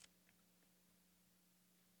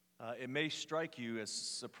It may strike you as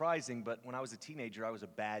surprising, but when I was a teenager, I was a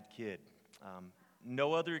bad kid.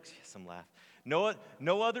 Some laugh.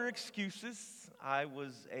 No other excuses. I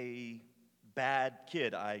was a bad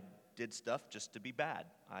kid. I did stuff just to be bad.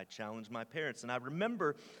 I challenged my parents. And I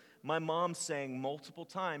remember my mom saying multiple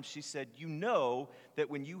times, she said, "You know that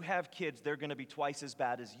when you have kids, they're going to be twice as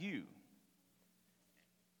bad as you."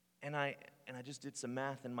 And I just did some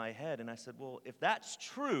math in my head, and I said, well, if that's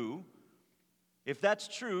true,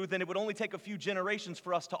 then it would only take a few generations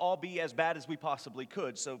for us to all be as bad as we possibly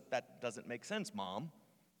could. So that doesn't make sense, Mom.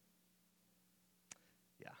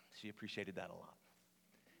 Yeah, she appreciated that a lot.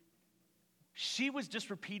 She was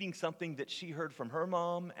just repeating something that she heard from her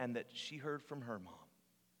mom and that she heard from her mom,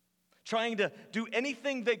 trying to do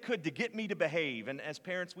anything they could to get me to behave. And as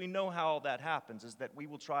parents, we know how that happens, is that we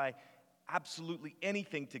will try absolutely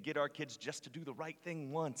anything to get our kids just to do the right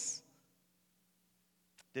thing once.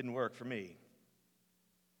 Didn't work for me.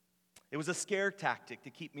 It was a scare tactic to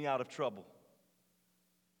keep me out of trouble.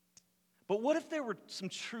 But what if there were some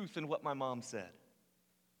truth in what my mom said?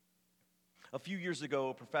 A few years ago,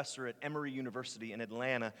 a professor at Emory University in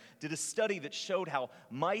Atlanta did a study that showed how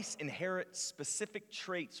mice inherit specific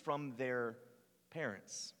traits from their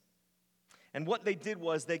parents. And what they did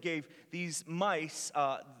was they gave these mice,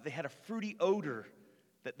 they had a fruity odor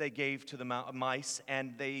that they gave to the mice,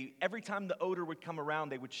 and every time the odor would come around,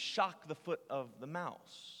 they would shock the foot of the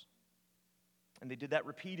mouse. And they did that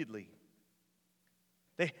repeatedly.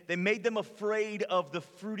 They made them afraid of the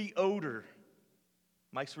fruity odor.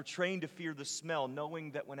 Mice were trained to fear the smell,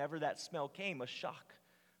 knowing that whenever that smell came, a shock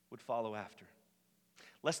would follow after.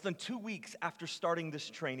 Less than 2 weeks after starting this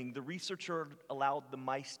training, the researcher allowed the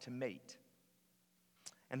mice to mate.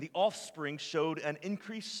 And the offspring showed an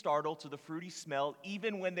increased startle to the fruity smell,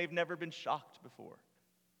 even when they've never been shocked before.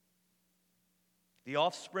 The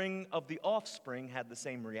offspring of the offspring had the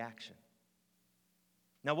same reaction.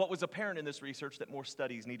 Now, what was apparent in this research that more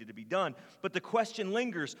studies needed to be done, but the question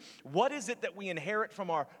lingers, what is it that we inherit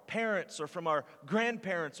from our parents or from our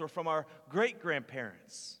grandparents or from our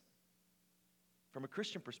great-grandparents? From a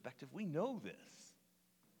Christian perspective, we know this.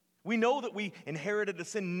 We know that we inherited a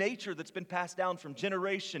sin nature that's been passed down from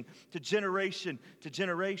generation to generation to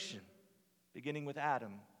generation, beginning with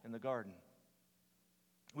Adam in the garden.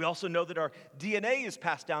 We also know that our DNA is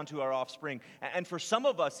passed down to our offspring. And for some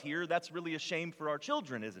of us here, that's really a shame for our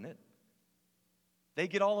children, isn't it? They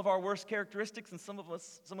get all of our worst characteristics, and some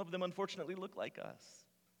of them unfortunately look like us.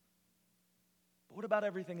 But what about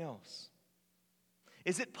everything else?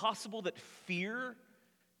 Is it possible that fear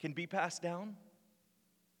can be passed down?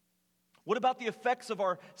 What about the effects of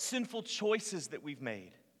our sinful choices that we've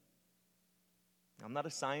made? I'm not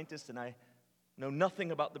a scientist and I know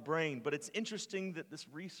nothing about the brain, but it's interesting that this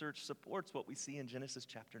research supports what we see in Genesis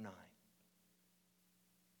chapter 9.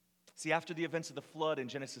 See, after the events of the flood in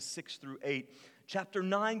Genesis 6 through 8, chapter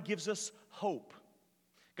 9 gives us hope.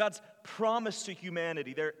 God's promise to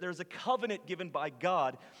humanity. There's a covenant given by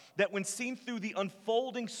God that when seen through the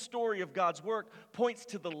unfolding story of God's work, points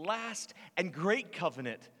to the last and great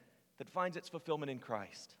covenant that finds its fulfillment in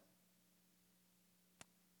Christ.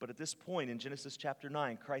 But at this point in Genesis chapter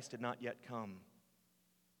 9, Christ had not yet come.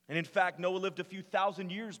 And in fact, Noah lived a few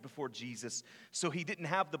thousand years before Jesus, so he didn't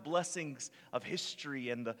have the blessings of history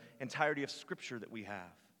and the entirety of Scripture that we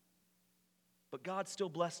have. But God still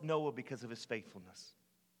blessed Noah because of his faithfulness.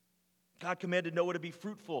 God commanded Noah to be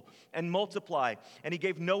fruitful and multiply, and he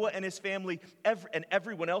gave Noah and his family and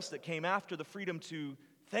everyone else that came after the freedom to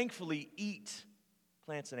thankfully eat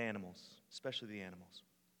plants and animals, especially the animals.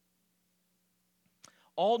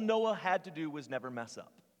 All Noah had to do was never mess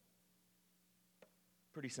up.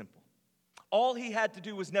 Pretty simple. All he had to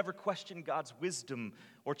do was never question God's wisdom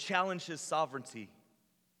or challenge his sovereignty.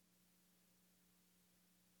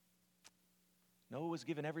 Noah was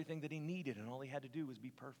given everything that he needed, and all he had to do was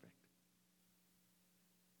be perfect.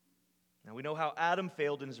 Now, we know how Adam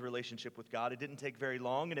failed in his relationship with God. It didn't take very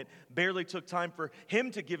long, and it barely took time for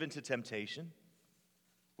him to give into temptation,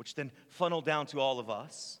 which then funneled down to all of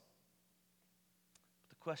us. But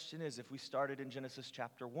the question is, if we started in Genesis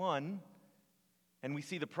chapter 1, and we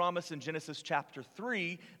see the promise in Genesis chapter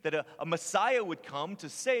 3 that a Messiah would come to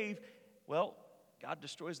save, well, God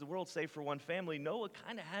destroys the world save for one family. Noah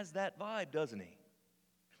kind of has that vibe, doesn't he?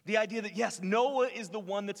 The idea that, yes, Noah is the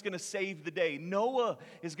one that's going to save the day. Noah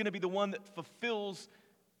is going to be the one that fulfills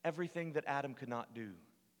everything that Adam could not do.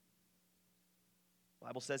 The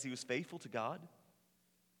Bible says he was faithful to God.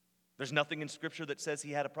 There's nothing in Scripture that says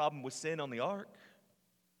he had a problem with sin on the ark.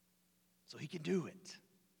 So he can do it,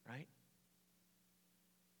 right?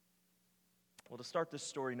 Well, to start this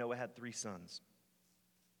story, Noah had 3 sons.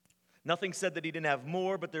 Nothing said that he didn't have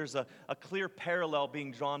more, but there's a clear parallel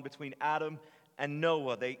being drawn between Adam and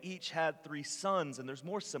Noah. They each had 3 sons, and there's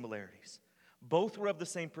more similarities. Both were of the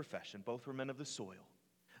same profession. Both were men of the soil.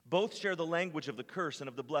 Both share the language of the curse and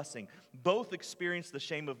of the blessing. Both experience the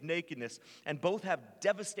shame of nakedness, and both have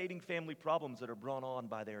devastating family problems that are brought on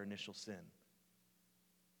by their initial sin.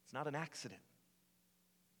 It's not an accident.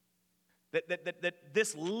 That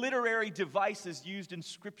this literary device is used in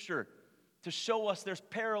Scripture to show us there's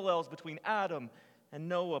parallels between Adam and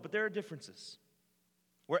Noah, but there are differences.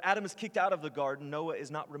 Where Adam is kicked out of the garden, Noah is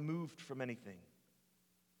not removed from anything.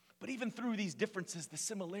 But even through these differences, the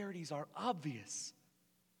similarities are obvious.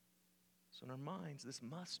 So in our minds, this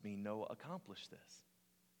must mean Noah accomplished this.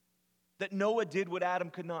 That Noah did what Adam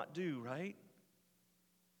could not do, right?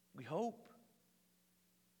 We hope.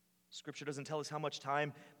 Scripture doesn't tell us how much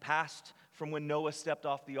time passed from when Noah stepped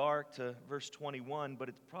off the ark to verse 21, but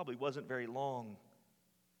it probably wasn't very long.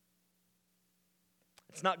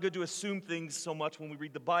 It's not good to assume things so much when we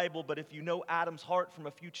read the Bible, but if you know Adam's heart from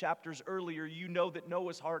a few chapters earlier, you know that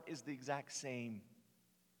Noah's heart is the exact same.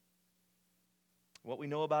 What we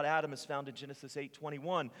know about Adam is found in Genesis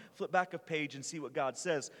 8:21. Flip back a page and see what God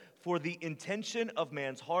says. For the intention of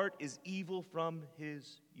man's heart is evil from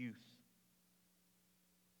his youth.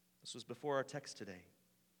 This was before our text today.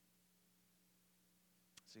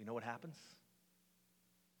 So you know what happens?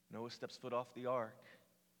 Noah steps foot off the ark,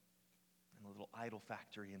 and the little idol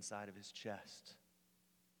factory inside of his chest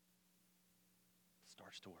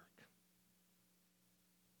starts to work.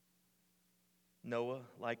 Noah,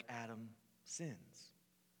 like Adam, sins.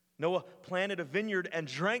 Noah planted a vineyard and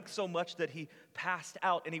drank so much that he passed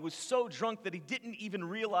out, and he was so drunk that he didn't even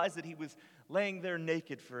realize that he was laying there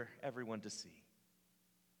naked for everyone to see.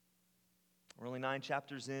 We're only 9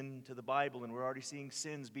 chapters into the Bible, and we're already seeing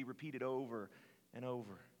sins be repeated over and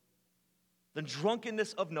over. The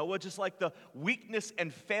drunkenness of Noah, just like the weakness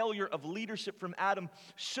and failure of leadership from Adam,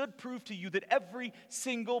 should prove to you that every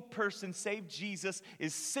single person save Jesus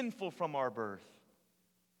is sinful from our birth.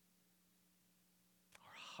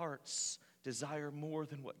 Our hearts desire more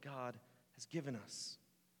than what God has given us.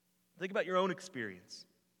 Think about your own experience,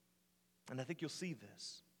 and I think you'll see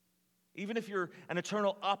this. Even if you're an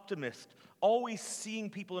eternal optimist, always seeing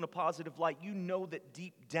people in a positive light, you know that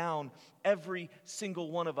deep down, every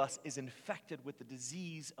single one of us is infected with the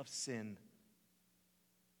disease of sin.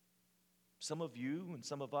 Some of you and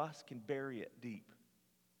some of us can bury it deep.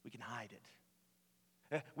 We can hide it.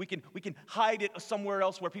 We can hide it somewhere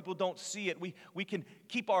else where people don't see it. We can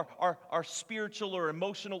keep our spiritual or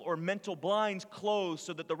emotional or mental blinds closed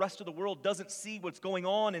so that the rest of the world doesn't see what's going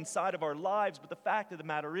on inside of our lives. But the fact of the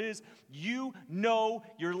matter is, you know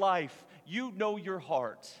your life. You know your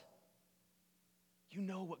heart. You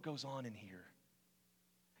know what goes on in here.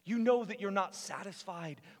 You know that you're not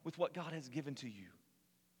satisfied with what God has given to you.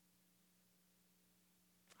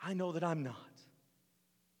 I know that I'm not.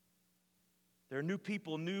 There are new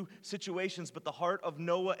people, new situations, but the heart of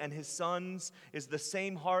Noah and his sons is the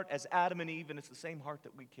same heart as Adam and Eve, and it's the same heart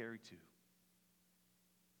that we carry too.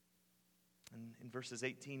 And in verses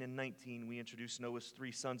 18 and 19, we introduce Noah's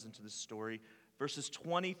 3 sons into this story. Verses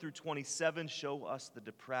 20 through 27 show us the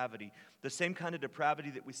depravity, the same kind of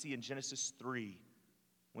depravity that we see in Genesis 3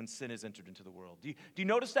 when sin has entered into the world. Do you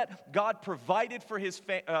notice that God provided for his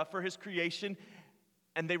creation,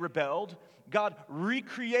 and they rebelled? God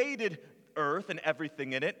recreated earth and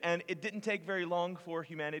everything in it, and it didn't take very long for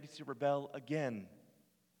humanity to rebel again.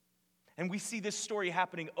 And we see this story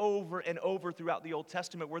happening over and over throughout the Old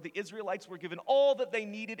Testament, where the Israelites were given all that they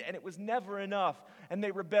needed, and it was never enough, and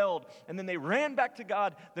they rebelled, and then they ran back to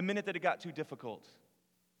God the minute that it got too difficult.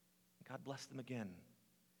 God blessed them again.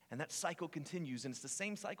 And that cycle continues, and it's the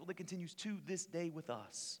same cycle that continues to this day with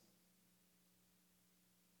us.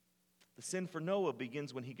 The sin for Noah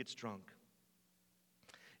begins when he gets drunk.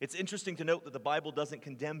 It's interesting to note that the Bible doesn't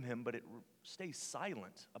condemn him, but it stays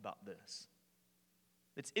silent about this.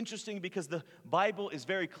 It's interesting because the Bible is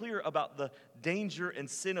very clear about the danger and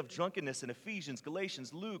sin of drunkenness in Ephesians,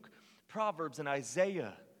 Galatians, Luke, Proverbs, and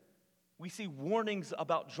Isaiah. We see warnings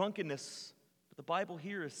about drunkenness, but the Bible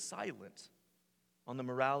here is silent on the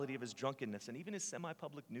morality of his drunkenness and even his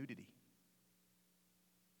semi-public nudity.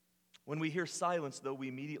 When we hear silence, though, we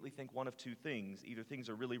immediately think one of 2 things. Either things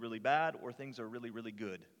are really, really bad or things are really, really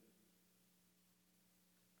good.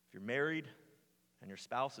 If you're married and your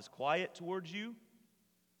spouse is quiet towards you,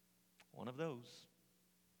 one of those.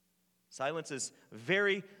 Silence is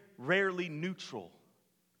very rarely neutral.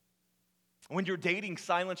 When you're dating,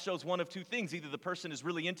 silence shows one of 2 things. Either the person is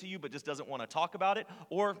really into you but just doesn't want to talk about it,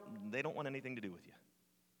 or they don't want anything to do with you.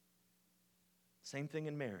 Same thing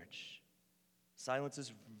in marriage. Silence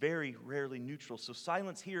is very rarely neutral. So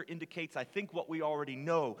silence here indicates, I think, what we already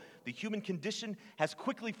know. The human condition has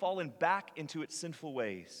quickly fallen back into its sinful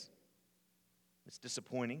ways. It's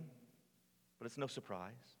disappointing, but it's no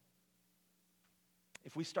surprise.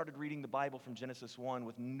 If we started reading the Bible from Genesis 1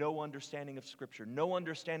 with no understanding of Scripture, no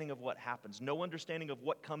understanding of what happens, no understanding of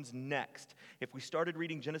what comes next, if we started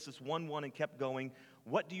reading Genesis 1:1 and kept going,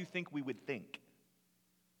 what do you think we would think?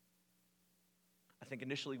 I think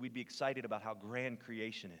initially we'd be excited about how grand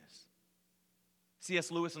creation is. C.S.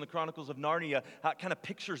 Lewis in the Chronicles of Narnia kind of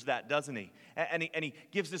pictures that, doesn't he? And he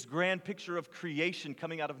gives this grand picture of creation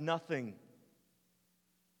coming out of nothing.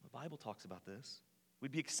 The Bible talks about this.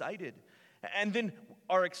 We'd be excited. And then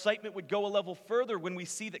our excitement would go a level further when we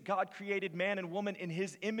see that God created man and woman in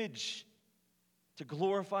His image to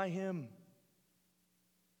glorify Him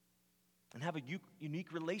and have a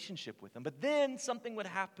unique relationship with Him. But then something would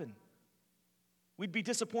happen. We'd be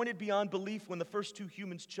disappointed beyond belief when the first two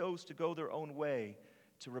humans chose to go their own way,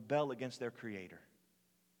 to rebel against their Creator.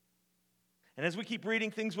 And as we keep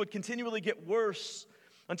reading, things would continually get worse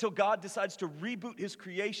until God decides to reboot His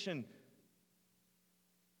creation.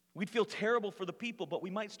 We'd feel terrible for the people, but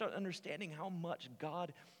we might start understanding how much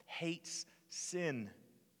God hates sin.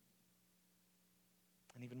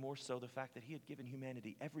 And even more so, the fact that He had given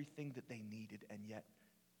humanity everything that they needed, and yet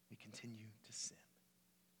we continue to sin.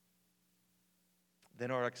 Then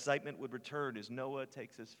our excitement would return as Noah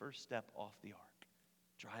takes his first step off the ark,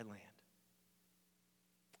 dry land.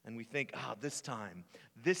 And we think, this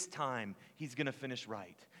time, he's going to finish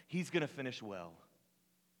right. He's going to finish well.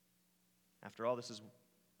 After all, this is a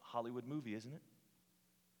Hollywood movie, isn't it?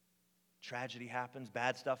 Tragedy happens,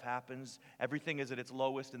 bad stuff happens, everything is at its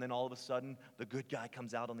lowest, and then all of a sudden, the good guy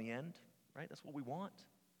comes out on the end, right? That's what we want.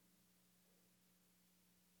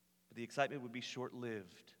 But the excitement would be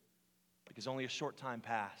short-lived, because only a short time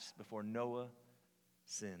passed before Noah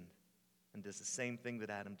sinned and does the same thing that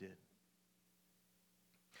Adam did.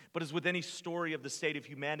 But as with any story of the state of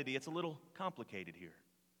humanity, it's a little complicated here.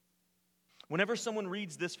 Whenever someone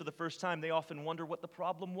reads this for the first time, they often wonder what the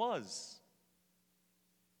problem was.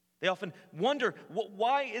 They often wonder,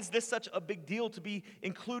 why is this such a big deal to be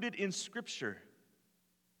included in Scripture?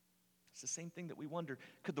 It's the same thing that we wonder,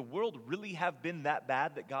 could the world really have been that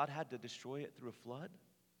bad that God had to destroy it through a flood?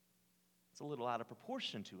 It's a little out of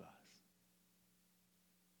proportion to us.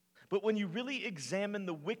 But when you really examine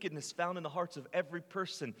the wickedness found in the hearts of every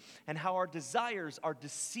person and how our desires are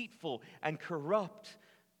deceitful and corrupt,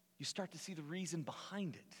 you start to see the reason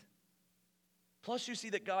behind it. Plus, you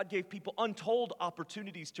see that God gave people untold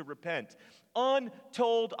opportunities to repent.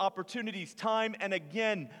 Untold opportunities, time and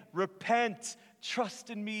again. Repent. Trust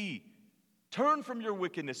in me. Turn from your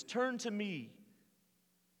wickedness. Turn to me.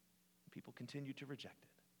 People continue to reject it.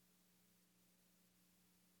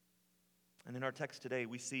 And in our text today,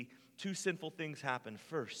 we see two sinful things happen.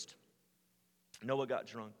 First, Noah got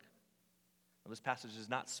drunk. Now, this passage does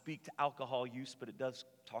not speak to alcohol use, but it does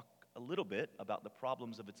talk a little bit about the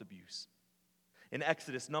problems of its abuse. In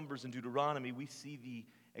Exodus, Numbers, and Deuteronomy, we see the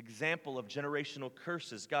example of generational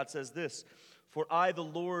curses. God says this, "For I, the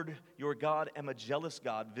Lord your God, am a jealous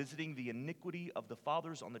God, visiting the iniquity of the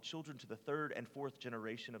fathers on the children to the third and fourth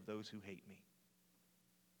generation of those who hate me."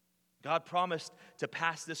 God promised to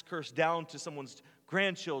pass this curse down to someone's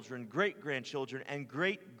grandchildren, great-grandchildren, and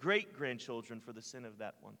great-great-grandchildren for the sin of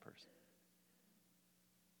that one person.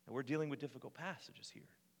 And we're dealing with difficult passages here.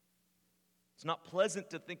 It's not pleasant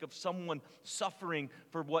to think of someone suffering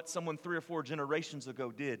for what someone 3 or 4 generations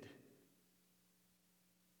ago did.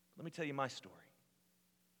 Let me tell you my story.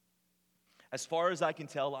 As far as I can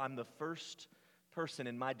tell, I'm the first person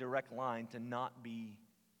in my direct line to not be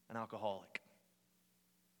an alcoholic.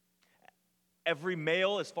 Every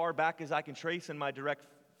male, as far back as I can trace in my direct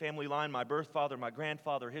family line, my birth father, my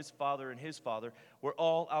grandfather, his father, and his father, were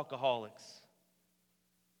all alcoholics.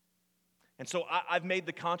 And so I've made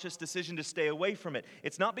the conscious decision to stay away from it.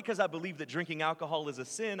 It's not because I believe that drinking alcohol is a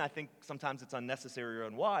sin. I think sometimes it's unnecessary or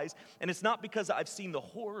unwise. And it's not because I've seen the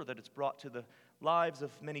horror that it's brought to the lives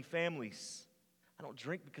of many families. I don't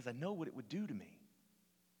drink because I know what it would do to me.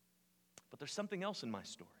 But there's something else in my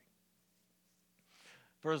story.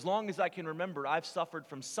 For as long as I can remember, I've suffered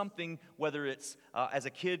from something, whether it's as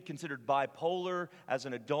a kid considered bipolar, as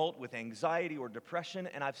an adult with anxiety or depression,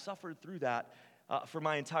 and I've suffered through that for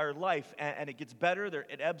my entire life. And it gets better,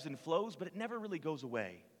 it ebbs and flows, but it never really goes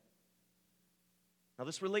away. Now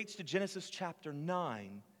this relates to Genesis chapter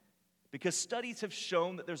 9, because studies have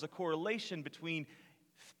shown that there's a correlation between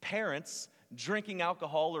parents drinking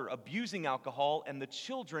alcohol or abusing alcohol and the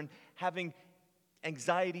children having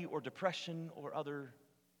anxiety or depression or other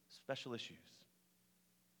special issues.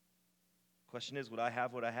 Question is, would I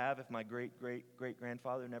have what I have if my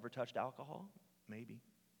great-great-great-grandfather never touched alcohol? Maybe.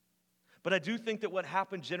 But I do think that what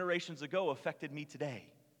happened generations ago affected me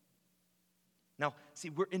today. Now, see,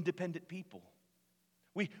 we're independent people.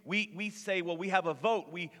 We say, well, we have a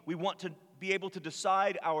vote. We want to be able to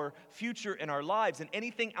decide our future and our lives, and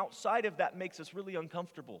anything outside of that makes us really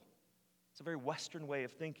uncomfortable. It's a very Western way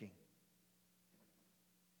of thinking.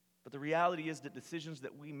 But the reality is that decisions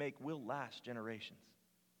that we make will last generations.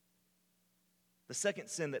 The second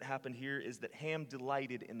sin that happened here is that Ham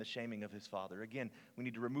delighted in the shaming of his father. Again, we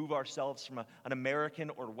need to remove ourselves from an American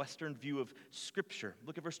or Western view of Scripture.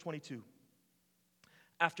 Look at verse 22.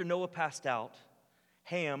 After Noah passed out,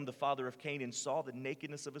 Ham, the father of Canaan, saw the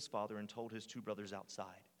nakedness of his father and told his two brothers outside.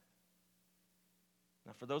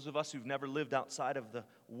 Now, for those of us who've never lived outside of the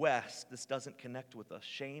West, this doesn't connect with us.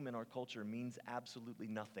 Shame in our culture means absolutely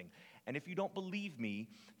nothing. And if you don't believe me,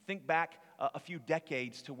 think back a few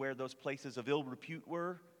decades to where those places of ill repute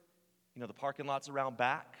were. You know, the parking lots around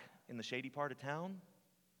back in the shady part of town.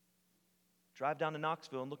 Drive down to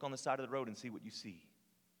Knoxville and look on the side of the road and see what you see.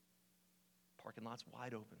 Parking lots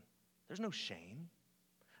wide open. There's no shame.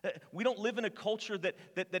 We don't live in a culture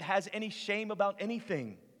that has any shame about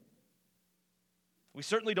anything. We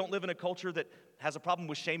certainly don't live in a culture that has a problem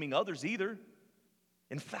with shaming others either.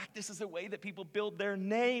 In fact, this is a way that people build their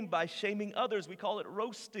name by shaming others. We call it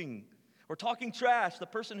roasting or talking trash. The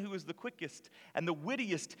person who is the quickest and the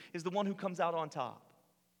wittiest is the one who comes out on top.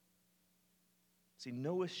 See,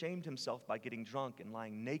 Noah shamed himself by getting drunk and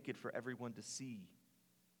lying naked for everyone to see.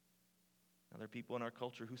 Now, there are people in our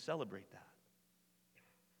culture who celebrate that.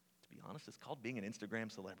 To be honest, it's called being an Instagram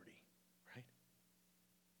celebrity.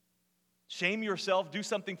 Shame yourself, do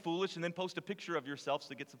something foolish, and then post a picture of yourself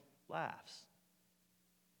to get some laughs.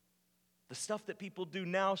 The stuff that people do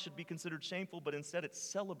now should be considered shameful, but instead it's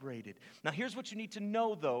celebrated. Now here's what you need to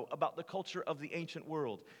know, though, about the culture of the ancient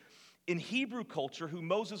world. In Hebrew culture, who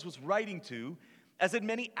Moses was writing to, as in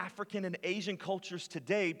many African and Asian cultures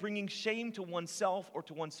today, bringing shame to oneself or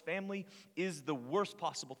to one's family is the worst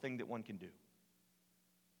possible thing that one can do.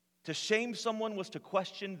 To shame someone was to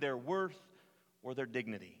question their worth or their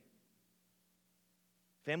dignity.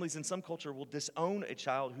 Families in some culture will disown a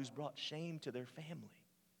child who's brought shame to their family.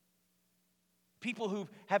 People who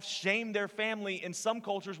have shamed their family in some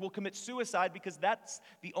cultures will commit suicide because that's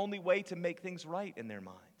the only way to make things right in their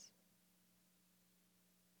minds.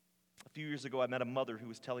 A few years ago, I met a mother who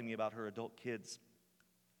was telling me about her adult kids.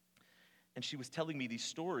 And she was telling me these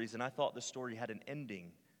stories, and I thought the story had an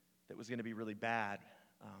ending that was going to be really bad.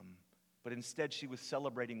 But instead, she was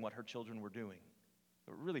celebrating what her children were doing.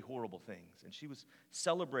 Really horrible things. And she was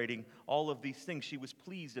celebrating all of these things. She was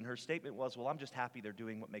pleased, and her statement was, well, I'm just happy they're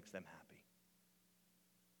doing what makes them happy.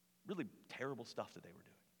 Really terrible stuff that they were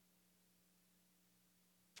doing.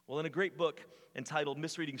 Well, in a great book entitled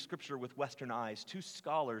Misreading Scripture with Western Eyes, two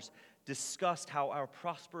scholars discussed how our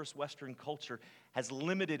prosperous Western culture has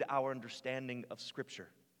limited our understanding of Scripture,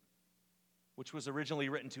 which was originally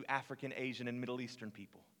written to African, Asian, and Middle Eastern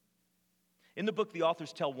people. In the book, the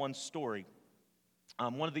authors tell one story.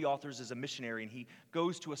 One of the authors is a missionary, and he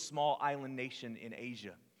goes to a small island nation in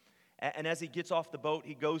Asia. And as he gets off the boat,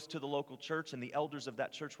 he goes to the local church, and the elders of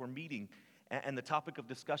that church were meeting. And the topic of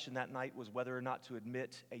discussion that night was whether or not to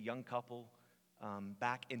admit a young couple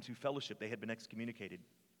back into fellowship. They had been excommunicated.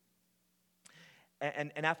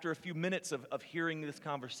 And after a few minutes of hearing this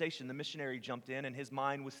conversation, the missionary jumped in, and his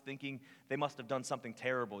mind was thinking they must have done something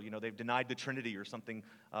terrible. You know, they've denied the Trinity or something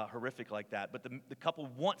horrific like that. But the couple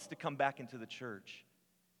wants to come back into the church.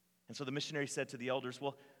 And so the missionary said to the elders,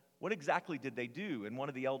 well, what exactly did they do? And one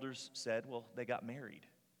of the elders said, well, they got married.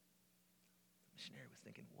 The missionary was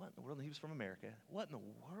thinking, what in the world? And he was from America. What in the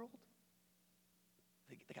world?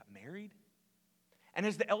 They got married? And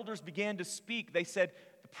as the elders began to speak, they said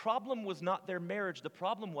the problem was not their marriage. The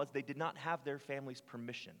problem was they did not have their family's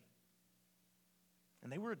permission. And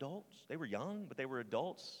they were adults. They were young, but they were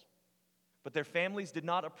adults. But their families did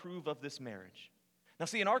not approve of this marriage. Now,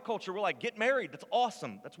 see, in our culture, we're like, get married. That's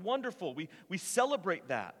awesome. That's wonderful. We celebrate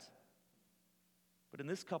that. But in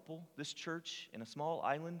this couple, this church, in a small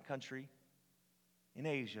island country in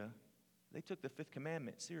Asia, they took the fifth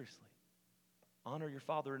commandment seriously. Honor your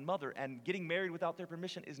father and mother. And getting married without their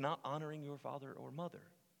permission is not honoring your father or mother.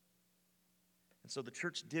 And so the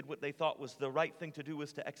church did what they thought was the right thing to do,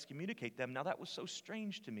 was to excommunicate them. Now, that was so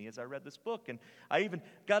strange to me as I read this book. And I even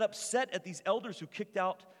got upset at these elders who kicked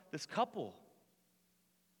out this couple.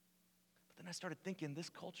 But then I started thinking this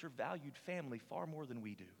culture valued family far more than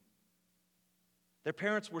we do. Their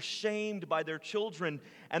parents were shamed by their children,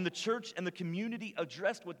 and the church and the community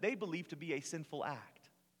addressed what they believed to be a sinful act.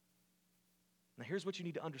 Now, here's what you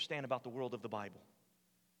need to understand about the world of the Bible,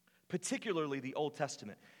 particularly the Old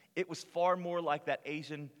Testament. It was far more like that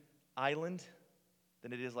Asian island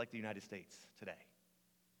than it is like the United States today.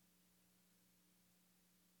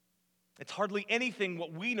 It's hardly anything,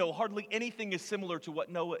 what we know, hardly anything is similar to what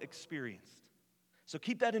Noah experienced. So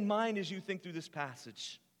keep that in mind as you think through this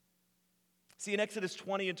passage. See, in Exodus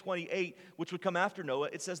 20 and 28, which would come after Noah,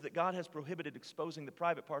 it says that God has prohibited exposing the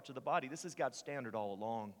private parts of the body. This is God's standard all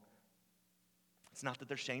along. It's not that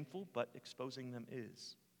they're shameful, but exposing them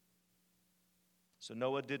is. So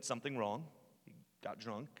Noah did something wrong. He got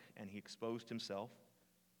drunk and he exposed himself.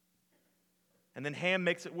 And then Ham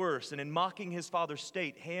makes it worse. And in mocking his father's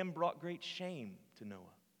state, Ham brought great shame to Noah.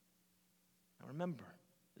 Now remember,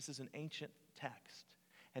 this is an ancient text.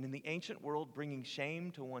 And in the ancient world, bringing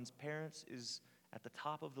shame to one's parents is at the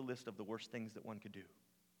top of the list of the worst things that one could do.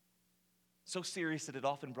 So serious that it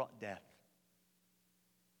often brought death.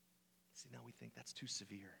 See, now we think that's too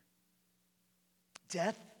severe.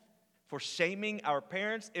 Death for shaming our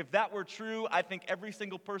parents? If that were true, I think every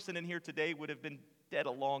single person in here today would have been dead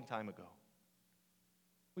a long time ago.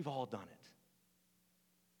 We've all done it.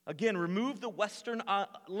 Again, remove the Western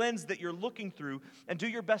lens that you're looking through and do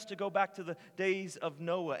your best to go back to the days of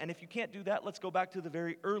Noah. And if you can't do that, let's go back to the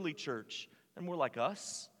very early church. They're more like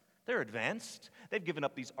us. They're advanced. They've given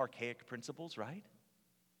up these archaic principles, right?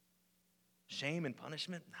 Shame and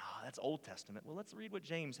punishment? No, that's Old Testament. Well, let's read what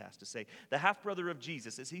James has to say. The half-brother of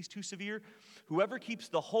Jesus, is he too severe? Whoever keeps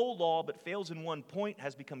the whole law but fails in one point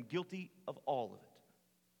has become guilty of all of it.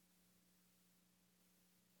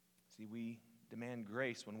 See, we demand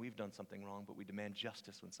grace when we've done something wrong, but we demand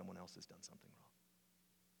justice when someone else has done something wrong.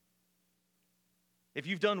 If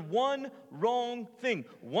you've done one wrong thing,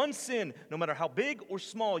 one sin, no matter how big or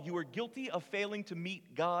small, you are guilty of failing to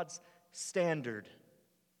meet God's standard.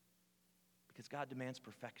 Because God demands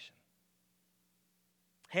perfection.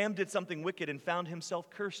 Ham did something wicked and found himself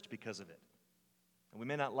cursed because of it. And we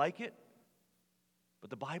may not like it, but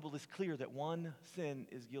the Bible is clear that one sin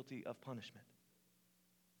is guilty of punishment.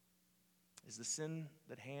 Is the sin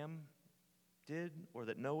that Ham did or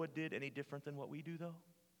that Noah did any different than what we do, though?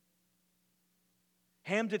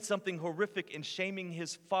 Ham did something horrific in shaming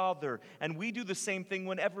his father, and we do the same thing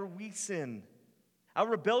whenever we sin. Our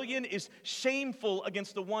rebellion is shameful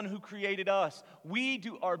against the one who created us. We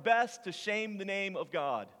do our best to shame the name of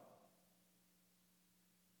God.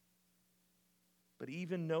 But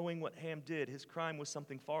even knowing what Ham did, his crime was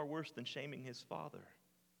something far worse than shaming his father.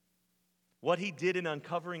 What he did in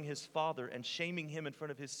uncovering his father and shaming him in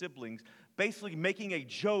front of his siblings, basically making a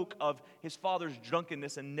joke of his father's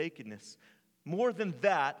drunkenness and nakedness. More than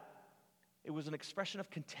that, it was an expression of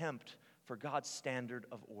contempt for God's standard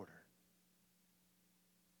of order.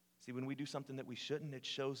 See, when we do something that we shouldn't, it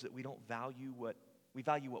shows that we don't value what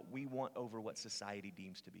we want over what society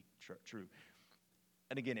deems to be true.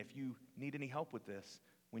 And again, if you need any help with this,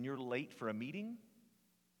 when you're late for a meeting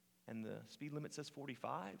and the speed limit says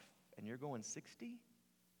 45 and you're going 60,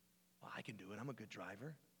 well, I can do it. I'm a good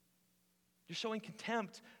driver. You're showing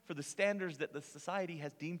contempt for the standards that the society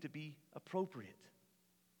has deemed to be appropriate.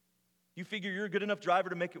 You figure you're a good enough driver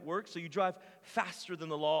to make it work, so you drive faster than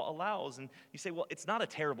the law allows. And you say, well, it's not a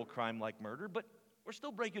terrible crime like murder, but we're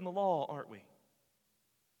still breaking the law, aren't we?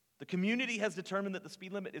 The community has determined that the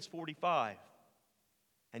speed limit is 45,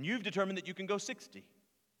 and you've determined that you can go 60.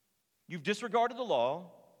 You've disregarded the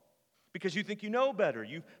law because you think you know better.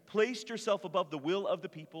 You've placed yourself above the will of the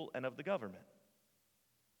people and of the government.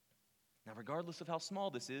 Now, regardless of how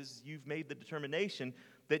small this is, you've made the determination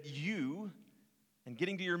that you and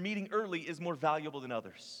getting to your meeting early is more valuable than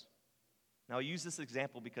others. Now, I use this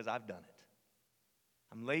example because I've done it.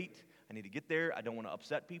 I'm late. I need to get there. I don't want to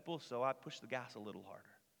upset people, so I push the gas a little harder.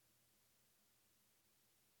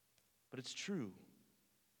 But it's true.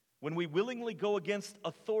 When we willingly go against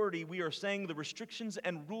authority, we are saying the restrictions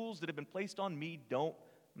and rules that have been placed on me don't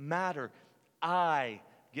matter. I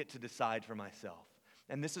get to decide for myself.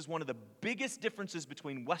 And this is one of the biggest differences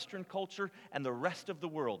between Western culture and the rest of the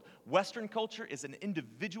world. Western culture is an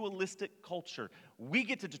individualistic culture. We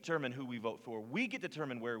get to determine who we vote for. We get to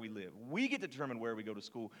determine where we live. We get to determine where we go to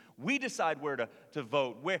school. We decide where to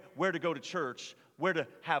vote, where to go to church, where to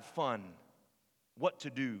have fun, what to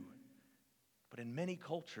do. But in many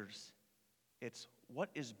cultures, it's what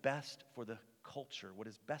is best for the culture, what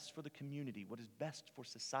is best for the community, what is best for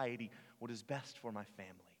society, what is best for my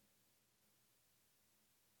family.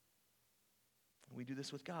 We do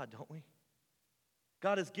this with God, don't we?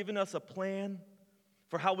 God has given us a plan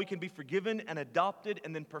for how we can be forgiven and adopted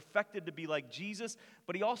and then perfected to be like Jesus,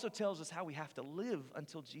 but He also tells us how we have to live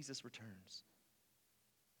until Jesus returns.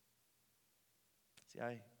 See,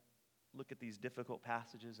 I look at these difficult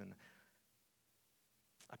passages, and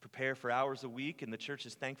I prepare for hours a week, and the church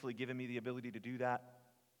has thankfully given me the ability to do that.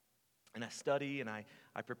 And I study, and I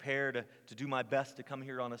prepare to do my best to come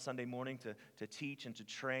here on a Sunday morning to teach and to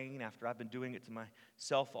train after I've been doing it to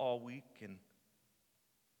myself all week. And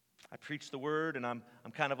I preach the word, and I'm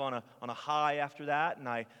kind of on a high after that, and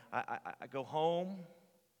I go home,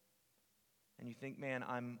 and you think, man,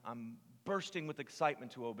 I'm bursting with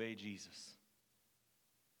excitement to obey Jesus.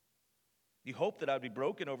 You hope that I would be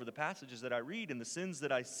broken over the passages that I read and the sins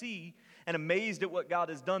that I see, and amazed at what God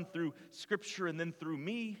has done through Scripture and then through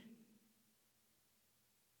me.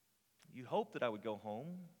 You hope that I would go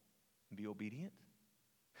home and be obedient.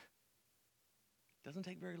 It doesn't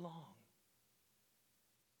take very long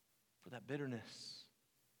for that bitterness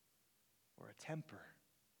or a temper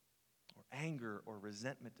or anger or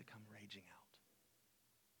resentment to come raging out.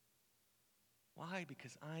 Why?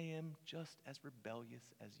 Because I am just as rebellious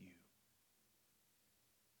as you.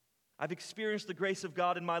 I've experienced the grace of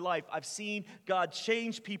God in my life. I've seen God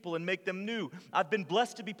change people and make them new. I've been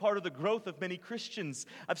blessed to be part of the growth of many Christians.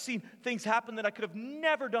 I've seen things happen that I could have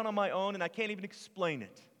never done on my own, and I can't even explain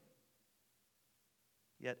it.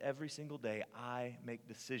 Yet every single day, I make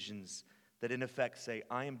decisions that in effect say,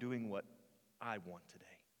 I am doing what I want today.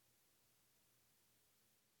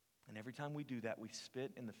 And every time we do that, we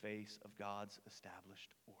spit in the face of God's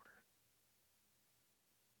established order.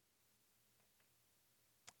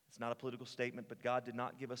 It's not a political statement, but God did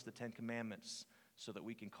not give us the 10 Commandments so that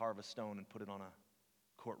we can carve a stone and put it on a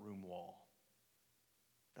courtroom wall.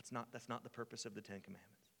 That's not the purpose of the 10 Commandments.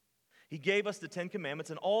 He gave us the 10 Commandments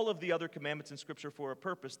and all of the other commandments in Scripture for a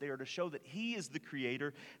purpose. They are to show that He is the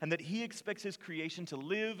Creator and that He expects His creation to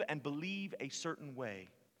live and believe a certain way.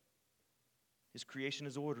 His creation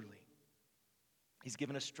is orderly. He's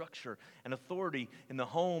given a structure and authority in the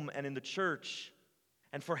home and in the church.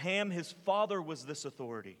 And for Ham, his father was this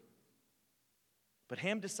authority. But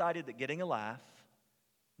Ham decided that getting a laugh,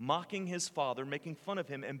 mocking his father, making fun of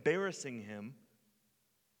him, embarrassing him,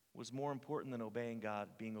 was more important than obeying God,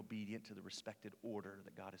 being obedient to the respected order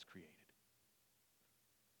that God has created.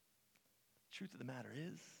 The truth of the matter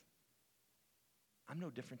is, I'm no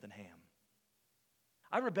different than Ham.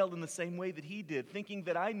 I rebelled in the same way that he did, thinking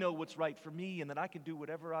that I know what's right for me and that I can do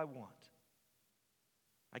whatever I want.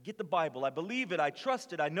 I get the Bible, I believe it, I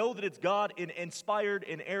trust it, I know that it's God-inspired,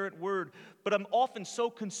 inerrant word, but I'm often so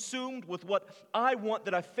consumed with what I want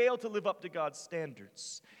that I fail to live up to God's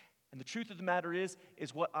standards. And the truth of the matter is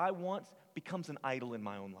what I want becomes an idol in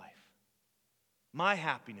my own life. My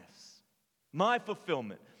happiness, my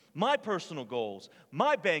fulfillment, my personal goals,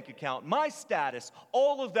 my bank account, my status,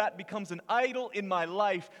 all of that becomes an idol in my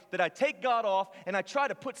life that I take God off and I try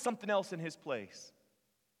to put something else in His place.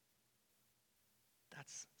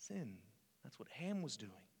 That's sin. That's what Ham was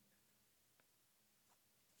doing.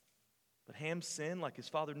 But Ham's sin, like his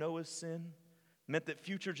father Noah's sin, meant that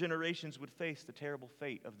future generations would face the terrible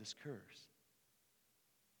fate of this curse.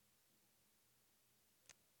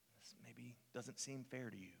 This maybe doesn't seem fair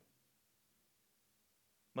to you.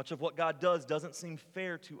 Much of what God does doesn't seem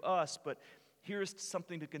fair to us, but here's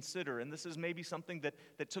something to consider, and this is maybe something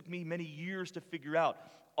that took me many years to figure out.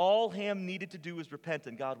 All Ham needed to do was repent,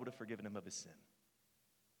 and God would have forgiven him of his sin.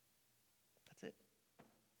 That's it.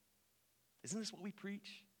 Isn't this what we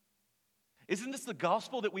preach? Isn't this the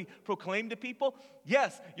gospel that we proclaim to people?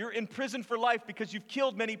 Yes, you're in prison for life because you've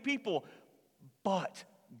killed many people, but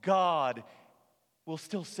God will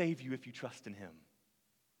still save you if you trust in Him.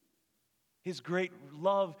 His great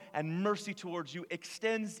love and mercy towards you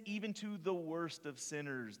extends even to the worst of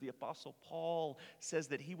sinners. The Apostle Paul says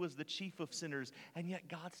that he was the chief of sinners, and yet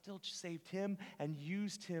God still saved him and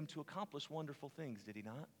used him to accomplish wonderful things, did He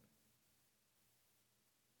not?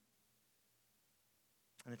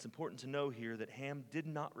 And it's important to know here that Ham did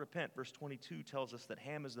not repent. Verse 22 tells us that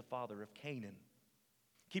Ham is the father of Canaan.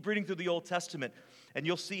 Keep reading through the Old Testament, and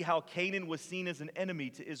you'll see how Canaan was seen as an enemy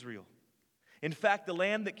to Israel. In fact, the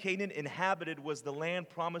land that Canaan inhabited was the land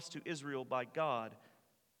promised to Israel by God.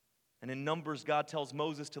 And in Numbers, God tells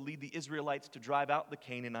Moses to lead the Israelites to drive out the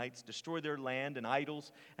Canaanites, destroy their land and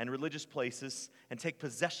idols and religious places, and take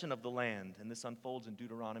possession of the land. And this unfolds in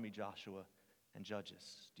Deuteronomy, Joshua, and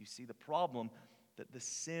Judges. Do you see the problem that the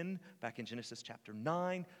sin back in Genesis chapter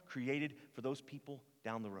 9 created for those people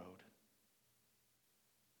down the road?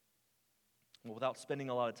 Well, without spending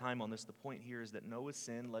a lot of time on this, the point here is that Noah's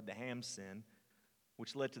sin led to Ham's sin,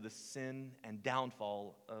 which led to the sin and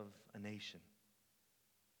downfall of a nation.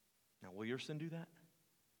 Now, will your sin do that?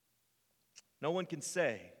 No one can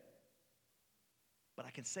say. But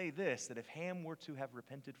I can say this, that if Ham were to have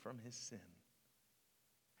repented from his sin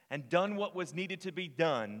and done what was needed to be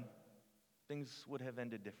done, things would have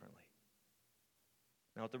ended differently.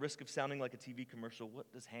 Now, at the risk of sounding like a TV commercial,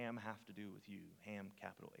 what does Ham have to do with you? Ham,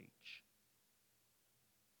 capital H.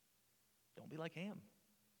 Don't be like Ham.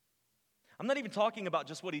 I'm not even talking about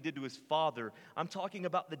just what he did to his father. I'm talking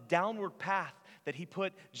about the downward path that he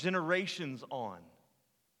put generations on.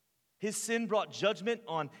 His sin brought judgment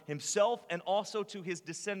on himself and also to his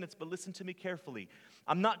descendants. But listen to me carefully.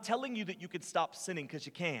 I'm not telling you that you can stop sinning, because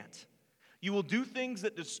you can't. You will do things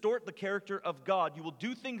that distort the character of God. You will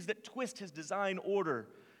do things that twist his design order.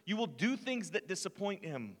 You will do things that disappoint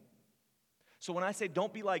him. So when I say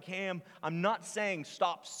don't be like Ham, I'm not saying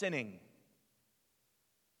stop sinning.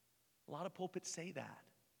 A lot of pulpits say that.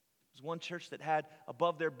 There's one church that had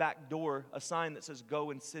above their back door a sign that says, "Go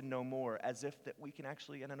and sin no more," as if that we can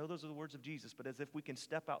actually, and I know those are the words of Jesus, but as if we can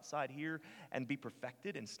step outside here and be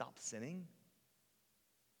perfected and stop sinning.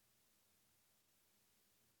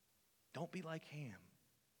 Don't be like Ham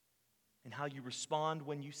in how you respond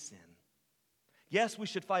when you sin. Yes, we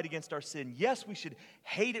should fight against our sin. Yes, we should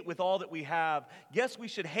hate it with all that we have. Yes, we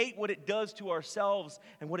should hate what it does to ourselves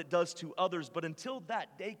and what it does to others. But until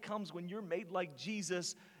that day comes when you're made like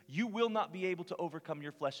Jesus, you will not be able to overcome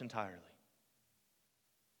your flesh entirely.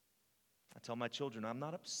 I tell my children, I'm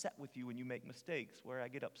not upset with you when you make mistakes. Where I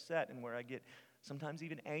get upset and where I get sometimes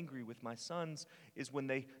even angry with my sons is when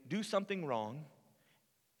they do something wrong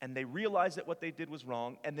and they realize that what they did was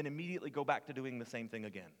wrong and then immediately go back to doing the same thing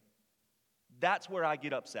again. That's where I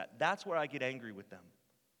get upset. That's where I get angry with them.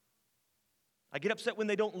 I get upset when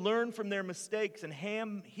they don't learn from their mistakes. And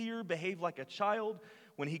Ham here behaved like a child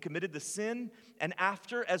when he committed the sin, and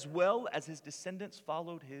after, as well as his descendants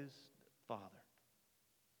followed his father.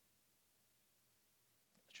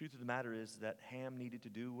 The truth of the matter is that Ham needed to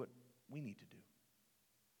do what we need to do.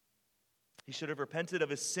 He should have repented of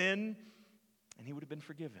his sin, and he would have been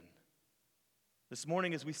forgiven. This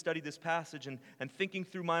morning, as we study this passage and thinking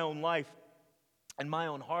through my own life and my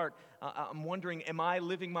own heart, I'm wondering, am I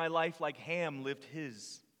living my life like Ham lived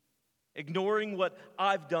his? Ignoring what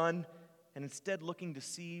I've done and instead looking to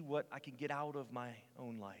see what I can get out of my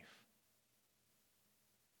own life.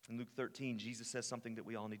 In Luke 13, Jesus says something that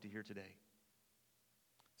we all need to hear today.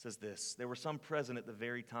 It says this: there were some present at the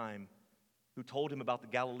very time who told him about the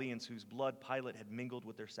Galileans whose blood Pilate had mingled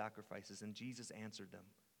with their sacrifices, and Jesus answered them,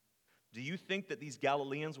 "Do you think that these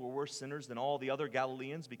Galileans were worse sinners than all the other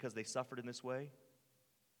Galileans because they suffered in this way?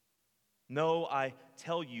 No, I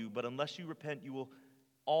tell you, but unless you repent, you will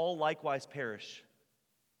all likewise perish.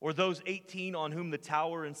 Or those 18 on whom the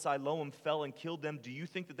tower in Siloam fell and killed them, do you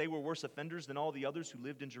think that they were worse offenders than all the others who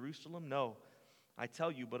lived in Jerusalem? No, I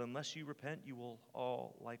tell you, but unless you repent, you will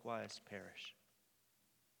all likewise perish."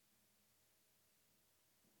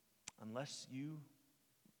 Unless you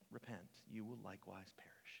repent, you will likewise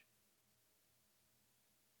perish.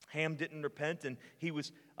 Ham didn't repent, and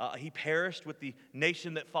he perished with the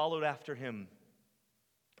nation that followed after him.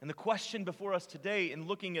 And the question before us today in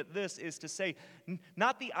looking at this is to say,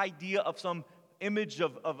 not the idea of some image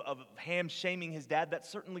of Ham shaming his dad. That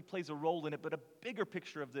certainly plays a role in it, but a bigger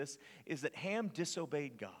picture of this is that Ham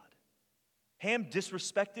disobeyed God. Ham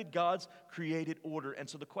disrespected God's created order. And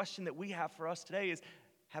so the question that we have for us today is,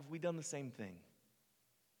 have we done the same thing?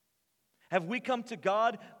 Have we come to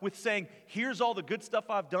God with saying, here's all the good stuff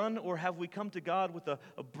I've done, or have we come to God with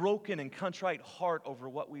a broken and contrite heart over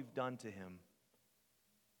what we've done to him?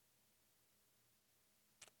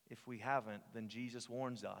 If we haven't, then Jesus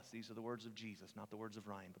warns us. These are the words of Jesus, not the words of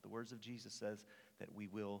Ryan, but the words of Jesus says that we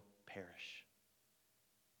will perish.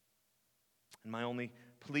 And my only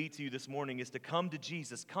plea to you this morning is to come to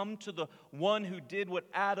Jesus. Come to the one who did what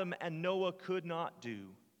Adam and Noah could not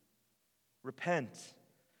do. Repent.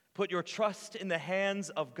 Put your trust in the hands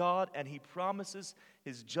of God, and he promises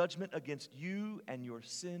his judgment against you, and your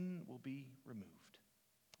sin will be removed.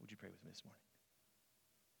 Would you pray with me this morning?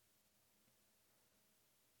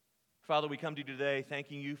 Father, we come to you today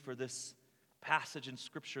thanking you for this passage in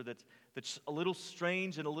Scripture that's a little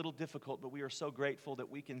strange and a little difficult, but we are so grateful that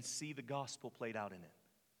we can see the gospel played out in it.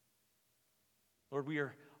 Lord, we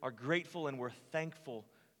are grateful and we're thankful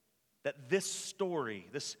that this story,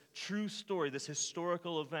 this true story, this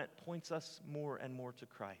historical event points us more and more to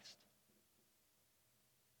Christ.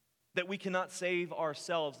 That we cannot save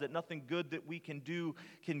ourselves, that nothing good that we can do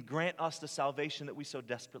can grant us the salvation that we so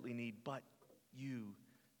desperately need, but you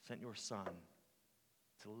sent your Son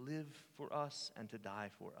to live for us and to die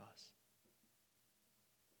for us.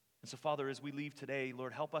 And so, Father, as we leave today,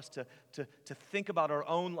 Lord, help us to think about our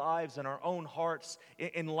own lives and our own hearts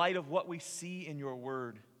in light of what we see in your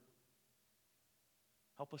word.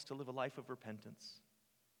 Help us to live a life of repentance.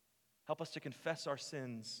 Help us to confess our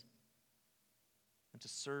sins. and to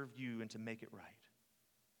serve you and to make it right.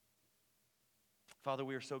 Father,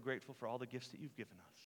 we are so grateful for all the gifts that you've given us.